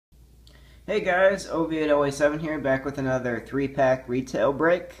Hey guys, Oviato07 here, back with another 3-pack retail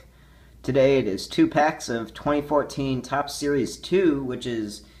break. Today it is 2 packs of 2014 Topps Series 2, which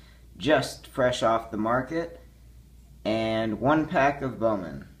is just fresh off the market, and 1 pack of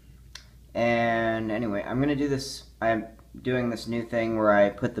Bowman. And anyway, I'm doing this new thing where I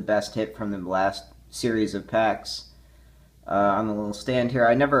put the best hit from the last series of packs on the little stand here.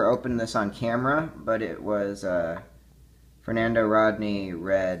 I never opened this on camera, but it was Fernando Rodney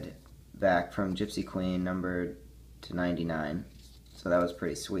red back from Gypsy Queen, numbered to 99. So that was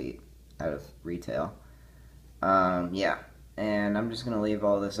pretty sweet out of retail. Yeah, and I'm just going to leave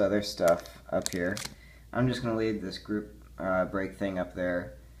all this other stuff up here. I'm just going to leave this group break thing up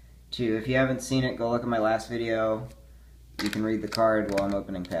there too. If you haven't seen it, go look at my last video. You can read the card while I'm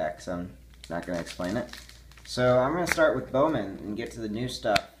opening packs. I'm not going to explain it. So I'm going to start with Bowman and get to the new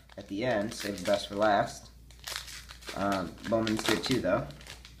stuff at the end. Save the best for last. Bowman's good too, though.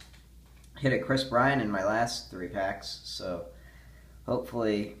 Hit a Chris Bryant in my last 3 packs, so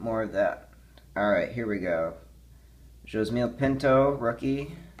hopefully more of that. Alright, here we go. Josmil Pinto,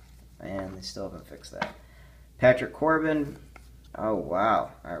 rookie, and they still haven't fixed that. Patrick Corbin, oh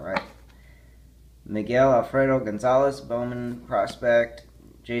wow, alright. Miguel Alfredo Gonzalez, Bowman prospect.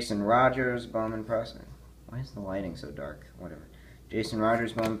 Jason Rogers, Bowman prospect. Why is the lighting so dark? Whatever. Jason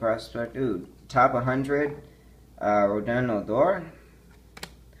Rogers, Bowman prospect. Ooh, top 100, Rodon Odor.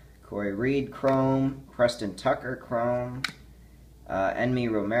 Corey Reed, Chrome. Preston Tucker, Chrome.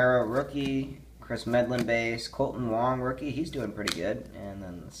 Enmi Romero, rookie. Chris Medlin, base. Colton Wong, rookie. He's doing pretty good. And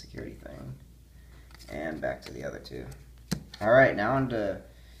then the security thing. And back to the other 2. Alright, now on to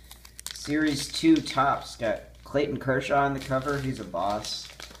Series 2 Topps. Got Clayton Kershaw on the cover. He's a boss.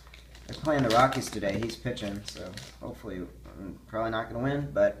 They're playing the Rockies today. He's pitching, so hopefully I'm probably not going to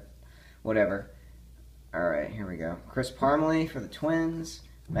win, but whatever. Alright, here we go. Chris Parmelee for the Twins.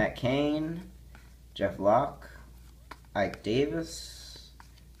 Matt Cain, Jeff Locke, Ike Davis,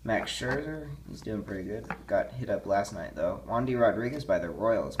 Max Scherzer, he's doing pretty good. Got hit up last night though. Wandy Rodriguez by the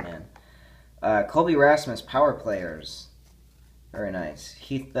Royals, man. Colby Rasmus, power players. Very nice.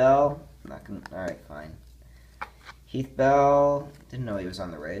 Heath Bell, alright, fine. Heath Bell, didn't know he was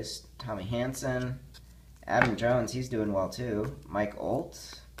on the Rays. Tommy Hanson, Adam Jones, he's doing well too. Mike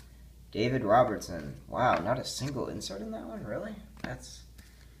Olt, David Robertson. Wow, not a single insert in that one, really? That's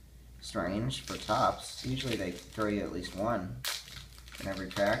strange for Topps. Usually they throw you at least 1 in every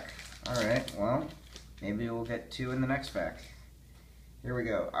pack. Alright, well, maybe we'll get 2 in the next pack. Here we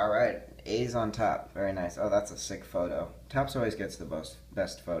go. Alright, A's on top. Very nice. Oh, that's a sick photo. Topps always gets the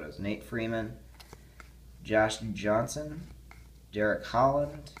best photos. Nate Freeman, Josh Johnson, Derek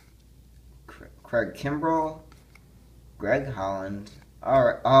Holland, Craig Kimbrell, Greg Holland.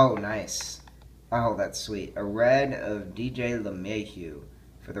 Alright, oh, nice. Oh, that's sweet. A red of DJ LeMahieu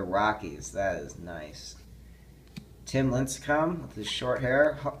for the Rockies. That is nice. Tim Lincecum with his short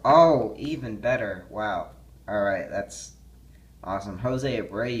hair. Oh, even better. Wow. Alright, that's awesome. Jose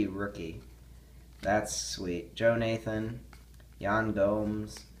Abreu, rookie. That's sweet. Joe Nathan, Yan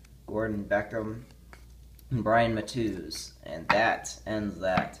Gomes, Gordon Beckham, and Brian Matthews. And that ends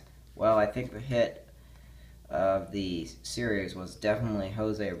that. Well, I think the hit of the series was definitely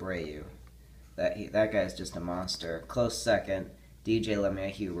Jose Abreu. That guy's just a monster. Close second, DJ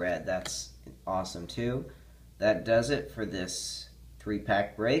LeMahieu red. That's awesome too. That does it for this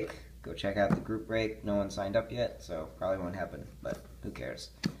 3-pack break. Go check out the group break. No one signed up yet, so probably won't happen, but who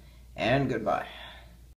cares. And goodbye.